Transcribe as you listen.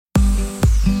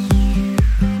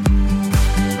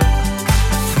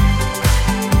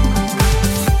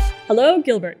Hello,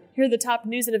 Gilbert. Here are the top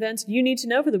news and events you need to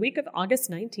know for the week of August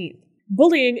 19th.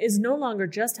 Bullying is no longer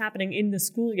just happening in the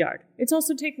schoolyard. It's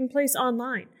also taking place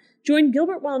online. Join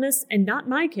Gilbert Wellness and Not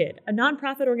My Kid, a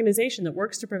nonprofit organization that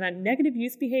works to prevent negative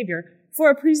youth behavior, for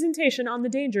a presentation on the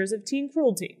dangers of teen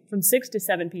cruelty from 6 to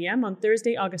 7 p.m. on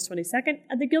Thursday, August 22nd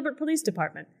at the Gilbert Police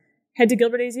Department. Head to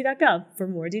gilbertaz.gov for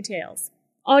more details.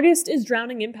 August is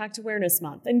Drowning Impact Awareness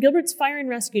Month, and Gilbert's Fire and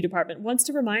Rescue Department wants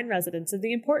to remind residents of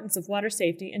the importance of water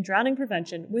safety and drowning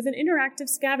prevention with an interactive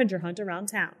scavenger hunt around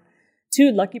town.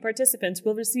 2 lucky participants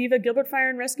will receive a Gilbert Fire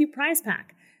and Rescue prize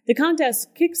pack. The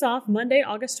contest kicks off Monday,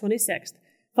 August 26th.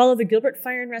 Follow the Gilbert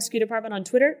Fire and Rescue Department on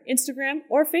Twitter, Instagram,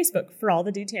 or Facebook for all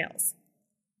the details.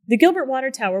 The Gilbert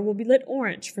Water Tower will be lit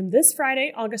orange from this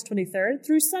Friday, August 23rd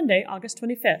through Sunday, August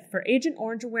 25th for Agent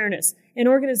Orange Awareness, an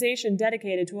organization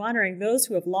dedicated to honoring those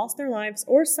who have lost their lives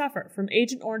or suffer from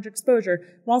Agent Orange exposure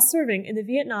while serving in the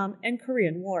Vietnam and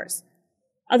Korean Wars.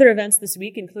 Other events this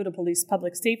week include a Police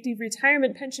Public Safety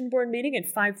Retirement Pension Board meeting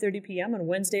at 5:30 p.m. on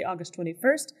Wednesday, August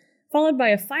 21st, followed by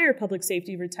a Fire Public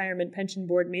Safety Retirement Pension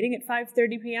Board meeting at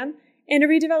 5:30 p.m. and a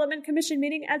Redevelopment Commission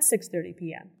meeting at 6:30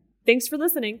 p.m. Thanks for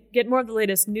listening. Get more of the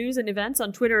latest news and events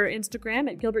on Twitter or Instagram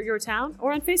at Gilbert Your Town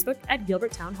or on Facebook at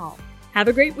Gilbert Town Hall. Have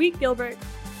a great week, Gilbert!